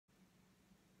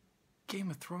Game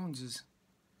of Thrones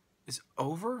is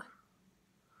over?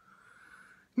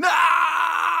 No!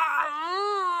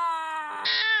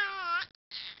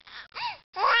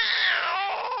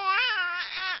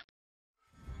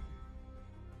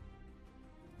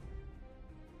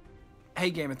 Hey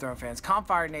Game of Thrones fans,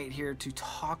 CalmFire Nate here to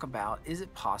talk about, is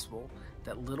it possible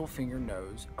that Littlefinger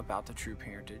knows about the true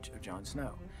parentage of Jon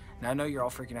Snow? Now I know you're all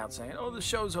freaking out saying, oh, the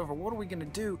show's over, what are we gonna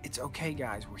do? It's okay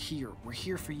guys, we're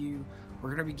here for you. We're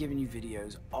gonna be giving you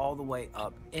videos all the way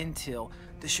up until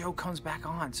the show comes back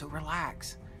on, so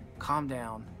relax, calm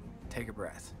down, take a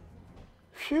breath.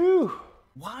 Phew.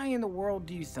 Why in the world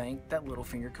do you think that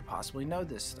Littlefinger could possibly know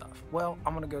this stuff? Well,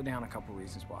 I'm gonna go down a couple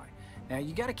reasons why. Now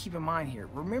you gotta keep in mind here,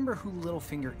 remember who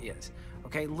Littlefinger is,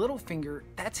 okay? Littlefinger,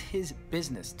 that's his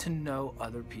business, to know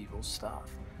other people's stuff.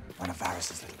 One of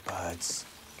Varys's little birds.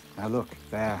 Now look,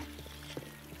 there.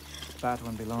 That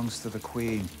one belongs to the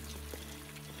Queen.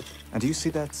 And do you see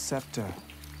that scepter,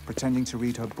 pretending to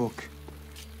read her book?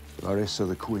 Larissa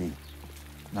the Queen.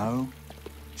 No,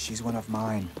 she's one of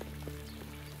mine.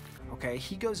 Okay,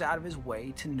 he goes out of his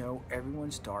way to know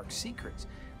everyone's dark secrets.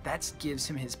 That gives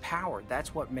him his power.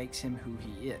 That's what makes him who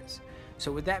he is.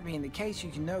 So with that being the case, you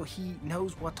can know he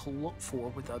knows what to look for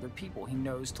with other people. He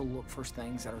knows to look for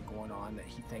things that are going on that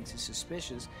he thinks is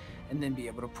suspicious and then be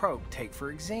able to probe. Take,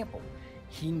 for example,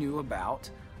 he knew about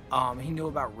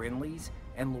Renly's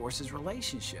and Loras's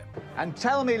relationship. And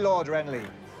tell me, Lord Renly,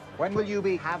 when will you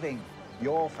be having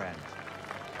your friend?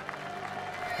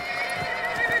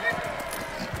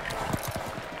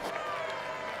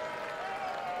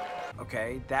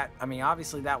 Okay,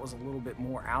 obviously that was a little bit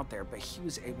more out there, but he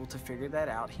was able to figure that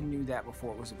out. He knew that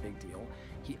before it was a big deal.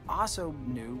 He also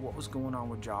knew what was going on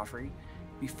with Joffrey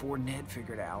before Ned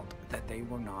figured out that they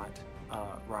were not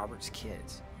Robert's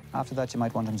kids. After that, you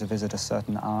might want him to visit a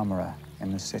certain armorer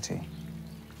in the city.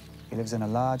 He lives in a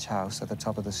large house at the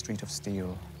top of the Street of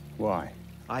Steel. Why?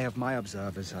 I have my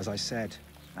observers, as I said,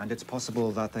 and it's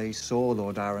possible that they saw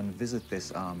Lord Aaron visit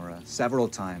this armorer several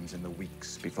times in the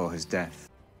weeks before his death.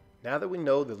 Now that we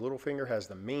know that Littlefinger has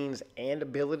the means and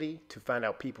ability to find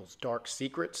out people's dark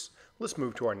secrets, let's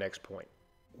move to our next point.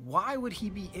 Why would he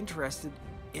be interested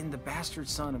in the bastard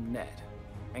son of Ned?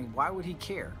 And why would he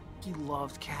care? He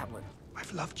loved Catlyn.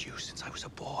 I've loved you since I was a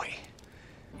boy.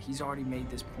 He's already made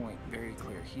this point very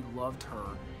clear. He loved her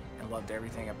and loved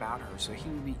everything about her, so he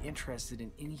would be interested in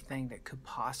anything that could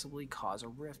possibly cause a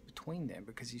rift between them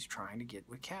because he's trying to get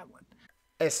with Catlyn.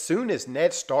 As soon as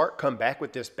Ned Stark come back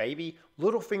with this baby,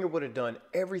 Littlefinger would have done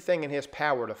everything in his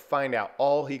power to find out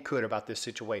all he could about this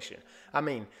situation. I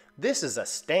mean, this is a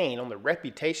stain on the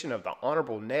reputation of the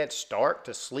Honorable Ned Stark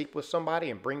to sleep with somebody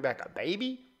and bring back a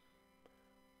baby.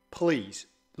 Please,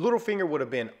 Littlefinger would have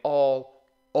been all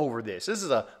over this. This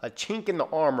is a chink in the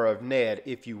armor of Ned,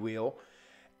 if you will.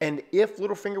 And if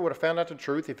Littlefinger would have found out the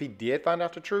truth, if he did find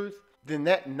out the truth, then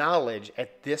that knowledge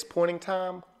at this point in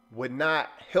time would not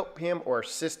help him or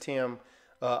assist him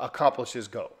accomplish his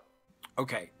goal.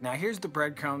 Okay, now here's the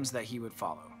breadcrumbs that he would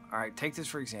follow. All right, take this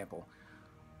for example.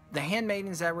 The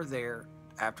handmaidens that were there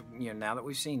after, now that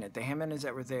we've seen it, the handmaidens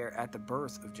that were there at the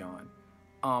birth of Jon.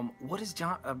 What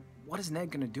is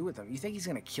Ned gonna do with them? You think he's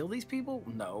gonna kill these people?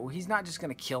 No, he's not just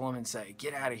gonna kill them and say,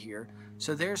 get out of here.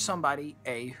 So there's somebody,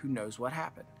 who knows what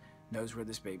happened, knows where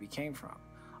this baby came from.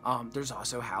 There's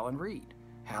also Howland Reed.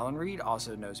 Howland Reed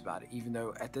also knows about it, even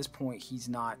though at this point he's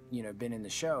not, been in the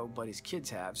show, but his kids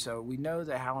have. So we know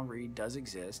that Howland Reed does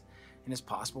exist, and it's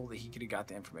possible that he could have got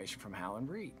the information from Howland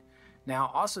Reed. Now,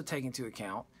 also take into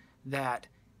account that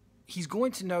he's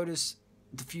going to notice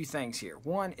the few things here.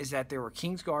 One is that there were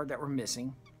Kingsguard that were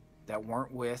missing, that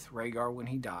weren't with Rhaegar when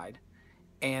he died,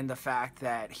 and the fact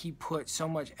that he put so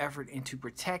much effort into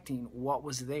protecting what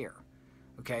was there.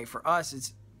 Okay, for us,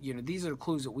 it's these are the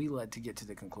clues that we led to get to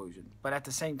the conclusion. But at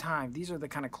the same time, these are the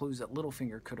kind of clues that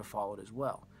Littlefinger could have followed as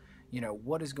well.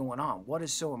 What is going on? What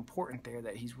is so important there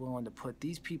that he's willing to put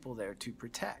these people there to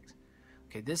protect?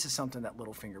 Okay, this is something that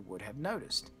Littlefinger would have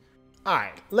noticed. All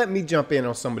right, let me jump in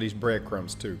on some of these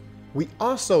breadcrumbs too. We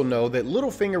also know that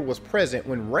Littlefinger was present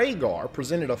when Rhaegar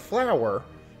presented a flower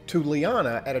to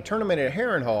Lyanna at a tournament at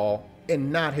Harrenhal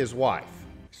and not his wife.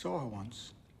 I saw her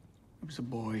once. I was a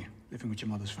boy living with your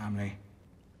mother's family.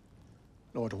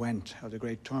 Lord Went held a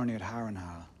great tourney at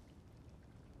Harrenhal.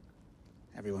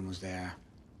 Everyone was there.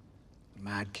 The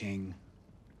Mad King,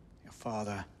 your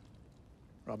father,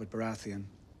 Robert Baratheon,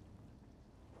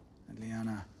 and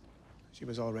Lyanna. She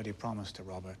was already promised to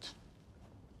Robert.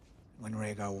 When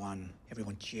Rhaegar won,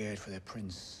 everyone cheered for their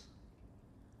prince.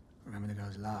 I remember the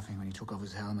girls laughing when he took off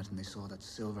his helmet and they saw that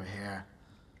silver hair.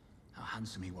 How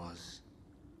handsome he was.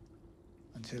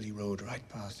 Until he rode right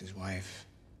past his wife.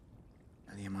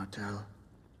 Elia Martell,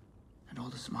 and all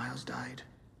the smiles died.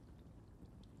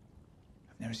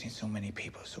 I've never seen so many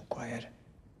people so quiet.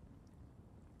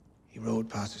 He rode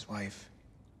past his wife,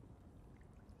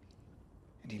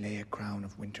 and he lay a crown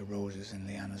of winter roses in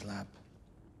Lyanna's lap,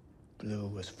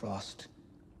 blue as frost.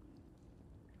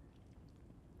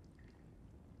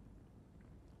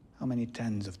 How many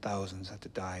tens of thousands had to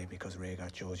die because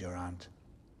Rhaegar chose your aunt?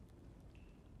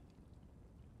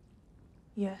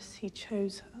 Yes, he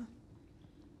chose her.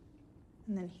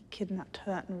 And then he kidnapped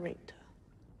her and raped her.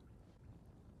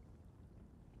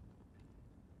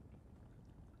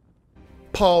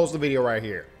 Pause the video right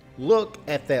here. Look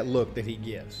at that look that he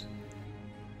gives.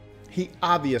 He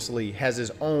obviously has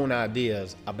his own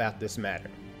ideas about this matter.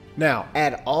 Now,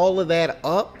 add all of that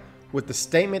up with the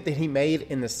statement that he made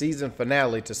in the season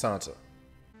finale to Sansa.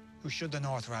 Who should the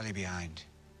North rally behind?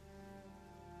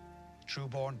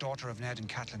 True-born daughter of Ned and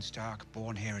Catlyn Stark,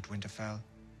 born here at Winterfell?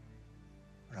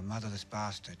 Or a motherless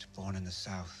bastard born in the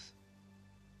South?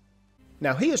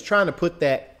 Now, he is trying to put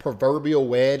that proverbial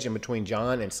wedge in between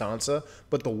Jon and Sansa,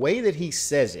 but the way that he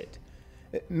says it,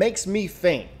 it makes me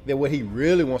think that what he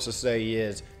really wants to say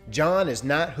is, Jon is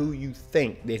not who you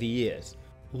think that he is.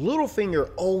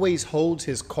 Littlefinger always holds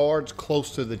his cards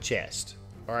close to the chest.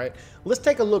 All right, let's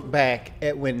take a look back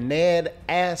at when Ned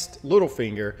asked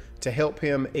Littlefinger to help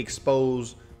him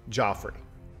expose Joffrey.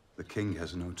 The king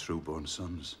has no true-born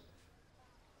sons.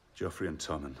 Joffrey and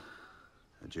Tommen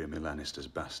are Jaime Lannister's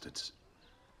bastards.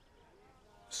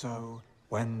 So,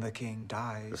 when the king The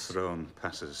dies... throne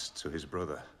passes to his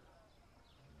brother,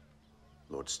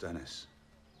 Lord Stannis.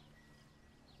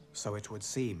 So it would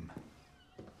seem.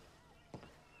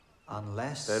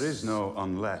 Unless... There is no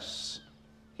unless.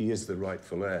 He is the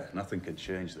rightful heir. Nothing can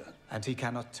change that. And he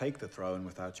cannot take the throne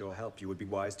without your help. You would be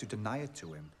wise to deny it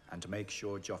to him, and to make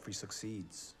sure Joffrey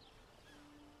succeeds.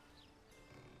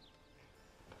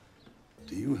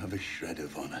 Do you have a shred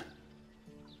of honor?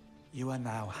 You are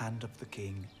now Hand of the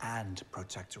King and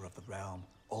Protector of the Realm.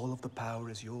 All of the power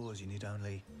is yours. You need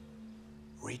only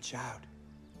reach out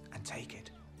and take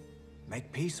it.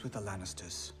 Make peace with the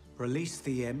Lannisters. Release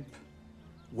the imp.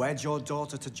 Wed your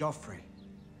daughter to Joffrey.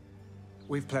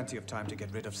 We've plenty of time to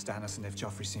get rid of Stannis, and if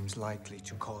Joffrey seems likely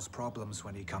to cause problems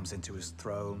when he comes into his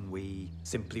throne, we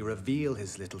simply reveal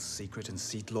his little secret and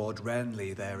seat Lord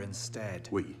Renly there instead.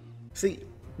 See,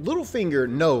 Littlefinger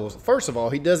knows, first of all,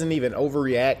 he doesn't even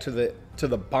overreact to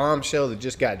the bombshell that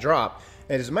just got dropped.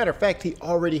 And as a matter of fact, he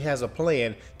already has a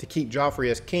plan to keep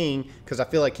Joffrey as king, because I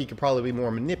feel like he could probably be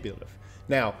more manipulative.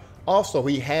 Now, also,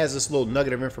 he has this little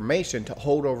nugget of information to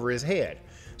hold over his head.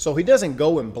 So he doesn't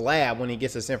go and blab when he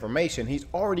gets this information. He's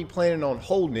already planning on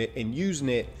holding it and using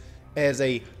it as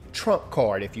a trump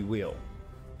card, if you will.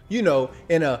 You know,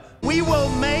 in a "we will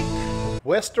make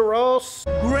Westeros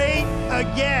great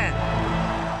again"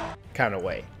 kind of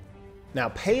way. Now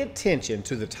pay attention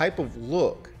to the type of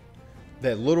look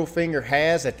that Littlefinger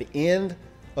has at the end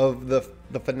of the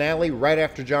finale, right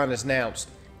after Jon is announced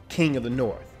King of the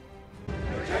North.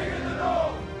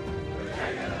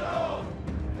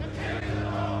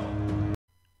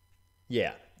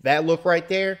 Yeah, that look right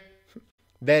there,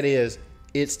 that is,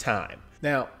 it's time.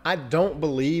 Now, I don't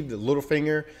believe that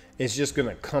Littlefinger is just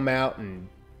gonna come out and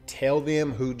tell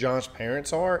them who Jon's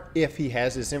parents are if he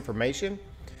has this information.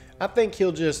 I think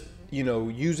he'll just, you know,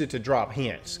 use it to drop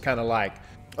hints, kind of like,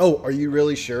 oh, are you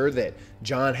really sure that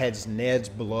Jon has Ned's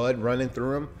blood running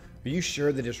through him? Are you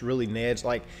sure that it's really Ned's?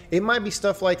 Like, it might be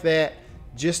stuff like that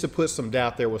just to put some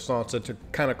doubt there with Sansa to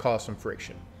kind of cause some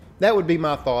friction. That would be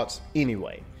my thoughts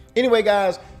anyway. Anyway,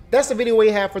 guys, that's the video we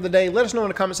have for the day. Let us know in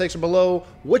the comment section below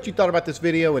what you thought about this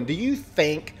video, and do you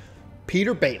think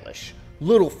Peter Baelish,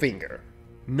 Littlefinger,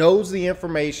 knows the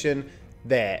information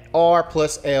that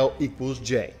R+L =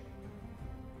 J?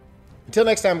 Until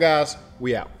next time, guys,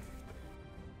 we out.